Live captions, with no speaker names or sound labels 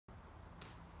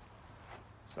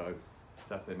So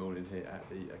Saturday morning here at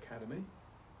the academy.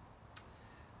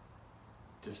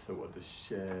 Just thought I'd just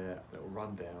share a little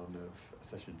rundown of a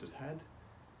session just had.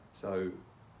 So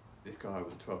this guy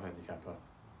was a 12 handicapper,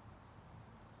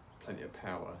 plenty of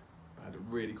power, but had a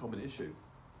really common issue.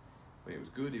 When he was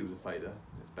good, he was a fader,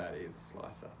 and as bad, he was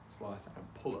a slicer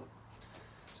and puller.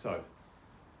 So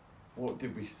what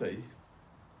did we see?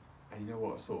 And you know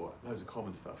what I saw? Loads of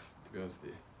common stuff, to be honest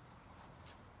with you.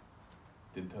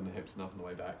 Didn't turn the hips enough on the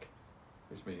way back,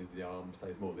 which means the arm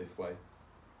stays more this way.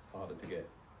 It's harder to get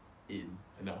in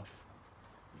enough.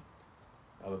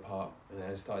 Other part, and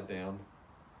as it started down,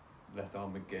 left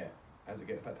arm would get, as it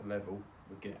gets back to level,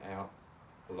 would get out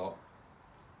a lot.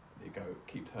 You go,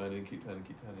 keep turning, keep turning,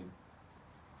 keep turning.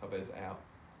 So there's out.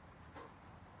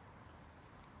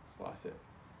 Slice it.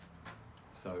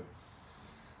 So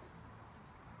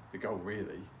the goal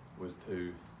really was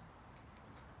to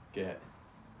get,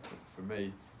 for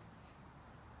me,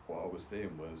 what I was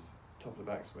seeing was top of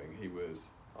the backswing, he was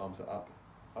arms are up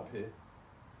here,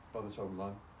 by the shoulder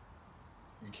line.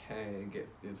 You can get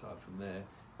the inside from there.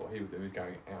 What he was doing was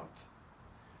going out.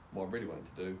 What I really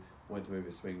wanted to do, wanted to move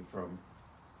his swing from,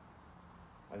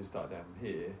 I just started down from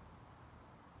here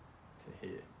to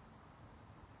here.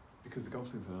 Because the golf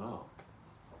swing's in an arc.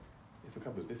 If the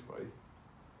club was this way,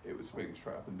 it would swing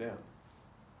straight up and down.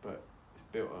 But it's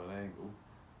built on an angle,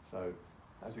 so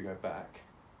as we go back,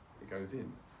 it goes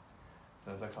in.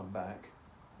 So as I come back,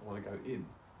 I want to go in.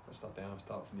 I start down,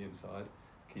 start from the inside,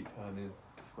 keep turning,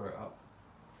 square it up,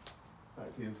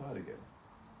 back to the inside again.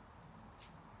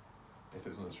 If it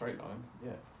was on a straight line,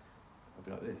 yeah, I'd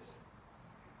be like this.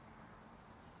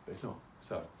 But it's not.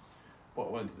 So what I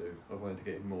wanted to do, I wanted to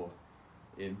get him more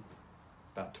in,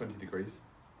 about 20 degrees.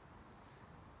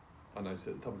 I noticed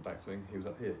at the top of the backswing, he was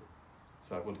up here.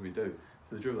 So what did we do?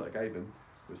 So the drill that I gave him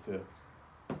was to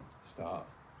start,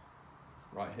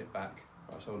 right hip back,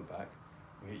 right shoulder back,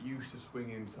 and get used to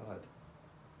swinging inside.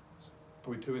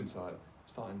 Probably two inside,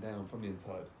 starting down from the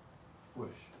inside, whoosh.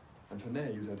 And from there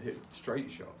he was able to hit straight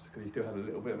shots, because he still had a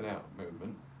little bit of an out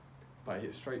movement, but he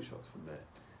hit straight shots from there.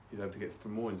 He was able to get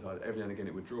from more inside, every now and again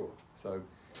it would draw. So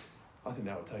I think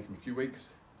that would take him a few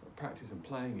weeks of practice and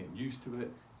playing, getting used to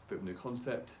it. It's a bit of a new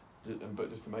concept, but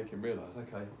just to make him realise,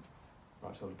 okay,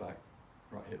 right shoulder back,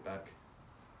 right hip back,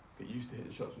 get used to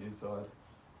hitting shots from the inside,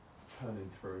 turning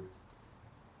through,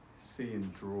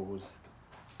 seeing draws,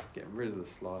 getting rid of the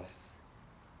slice,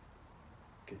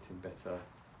 getting better.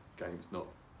 Game's not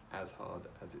as hard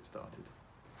as it started.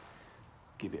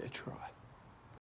 Give it a try.